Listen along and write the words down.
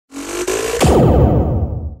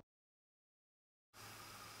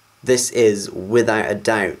this is without a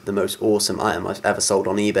doubt the most awesome item I've ever sold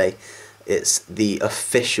on eBay. It's the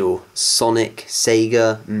official Sonic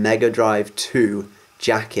Sega Megadrive 2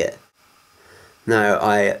 jacket. Now,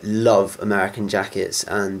 I love American jackets,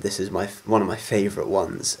 and this is one of my favourite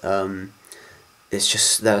ones. It's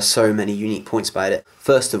just, there are so many unique points about it.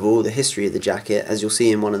 First of all, the history of the jacket, as you'll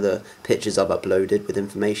see in one of the pictures I've uploaded with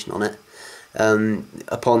information on it.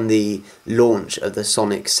 Upon the launch of the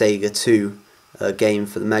Sonic Sega 2 game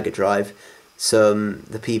for the Megadrive,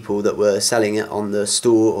 the people that were selling it on the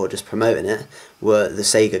store or just promoting it were the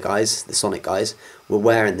Sega guys, the Sonic guys, were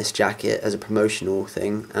wearing this jacket as a promotional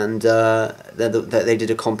thing, and they did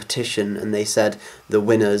a competition, and they said the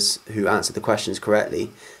winners who answered the questions correctly,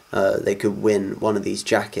 they could win one of these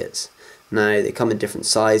jackets. Now, they come in different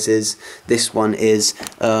sizes. This one is,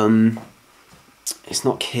 it's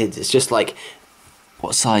not kids, it's just like,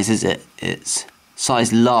 what size is it? It's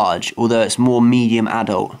size large, although it's more medium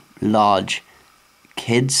adult, large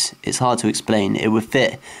kids. It's hard to explain. It would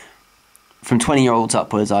fit from 20-year-olds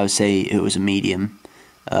upwards. I would say it was a medium.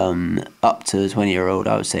 Up to 20-year-old,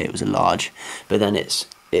 I would say it was a large. But then it's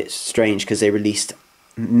strange because they released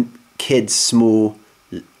kids small,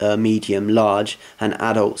 medium, large, and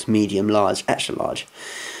adults medium, large, extra large.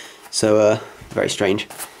 So very strange.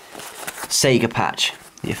 Sega patch,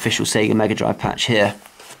 the official Sega Mega Drive patch here.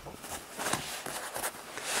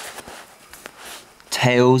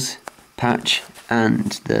 Tails patch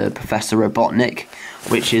and the Professor Robotnik,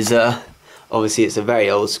 which is obviously it's a very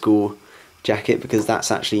old school jacket because that's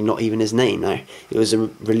actually not even his name now. It was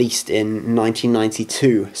released in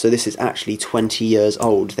 1992, so this is actually 20 years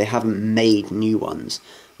old. They haven't made new ones,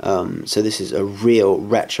 so this is a real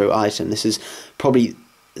retro item. This is probably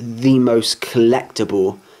the most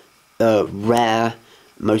collectible, rare,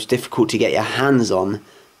 most difficult to get your hands on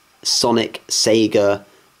Sonic Sega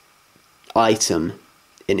item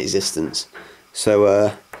in existence.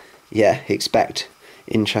 So yeah, expect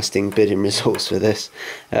interesting bidding results for this.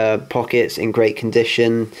 Pockets in great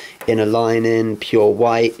condition, inner lining, pure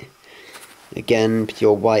white. Again,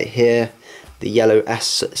 pure white here. The yellow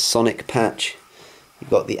S Sonic patch. You've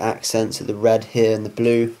got the accents of the red here and the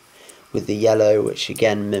blue, with the yellow, which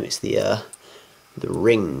again mimics the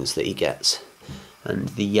rings that he gets, and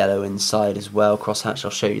the yellow inside as well. Crosshatch.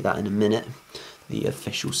 I'll show you that in a minute. The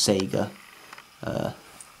official Sega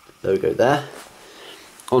logo there.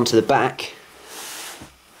 Onto the back.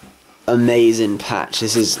 Amazing patch.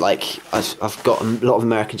 This is like, I've got a lot of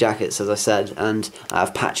American jackets, as I said, and I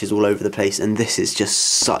have patches all over the place, and this is just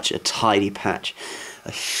such a tidy patch.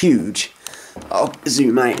 A huge, I'll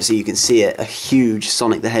zoom out so you can see it, a huge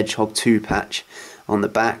Sonic the Hedgehog 2 patch on the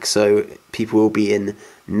back, so people will be in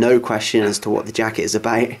no question as to what the jacket is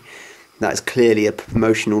about. That is clearly a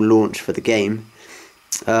promotional launch for the game.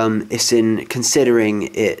 It's in, considering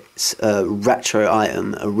it's a retro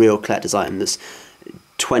item, a real collector's item that's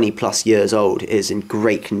 20 plus years old, is in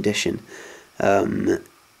great condition. The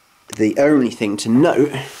only thing to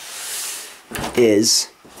note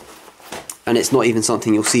is, and it's not even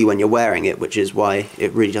something you'll see when you're wearing it, which is why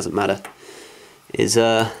it really doesn't matter, is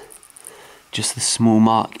just the small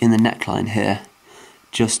mark in the neckline here.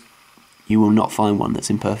 Just, you will not find one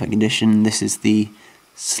that's in perfect condition. This is the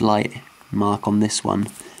slight mark on this one,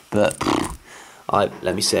 but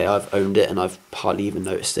let me say, I've owned it and I've hardly even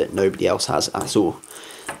noticed it. Nobody else has at all.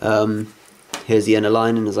 Here's the inner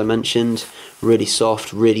lining, as I mentioned. Really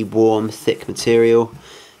soft, really warm, thick material.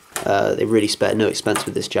 They really spared no expense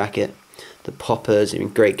with this jacket. The poppers are in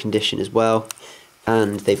great condition as well,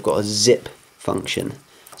 and they've got a zip function,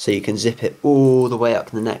 so you can zip it all the way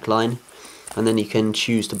up the neckline, and then you can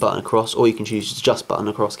choose to button across, or you can choose to just button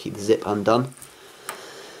across, keep the zip undone.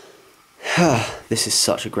 This is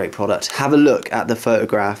such a great product. Have a look at the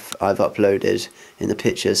photograph I've uploaded in the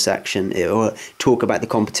pictures section. It will talk about the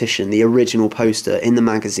competition, the original poster in the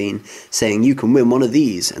magazine saying you can win one of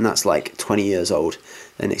these, and that's like 20 years old,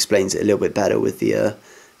 and explains it a little bit better with the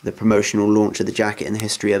promotional launch of the jacket and the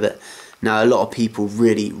history of it. Now, a lot of people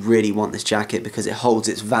really want this jacket because it holds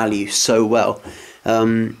its value so well.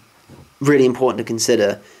 Really important to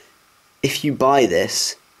consider, if you buy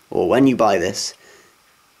this, or when you buy this,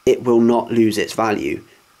 it will not lose its value.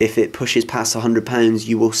 If it pushes past £100,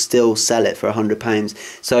 you will still sell it for £100.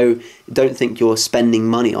 So don't think you're spending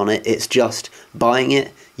money on it. It's just buying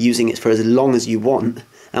it, using it for as long as you want,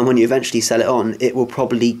 and when you eventually sell it on, it will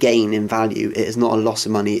probably gain in value. It is not a loss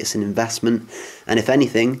of money, it's an investment. And if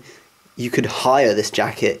anything, you could hire this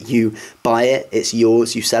jacket. You buy it, it's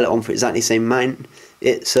yours, you sell it on for exactly the same amount.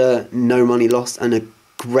 It's no money lost, and a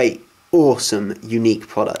great awesome, unique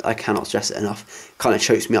product. I cannot stress it enough. Kind of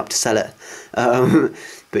chokes me up to sell it.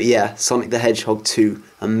 But yeah, Sonic the Hedgehog 2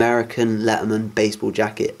 American Letterman baseball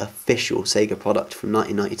jacket, official Sega product from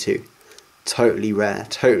 1992. Totally rare,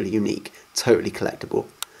 totally unique, totally collectible.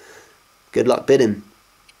 Good luck bidding.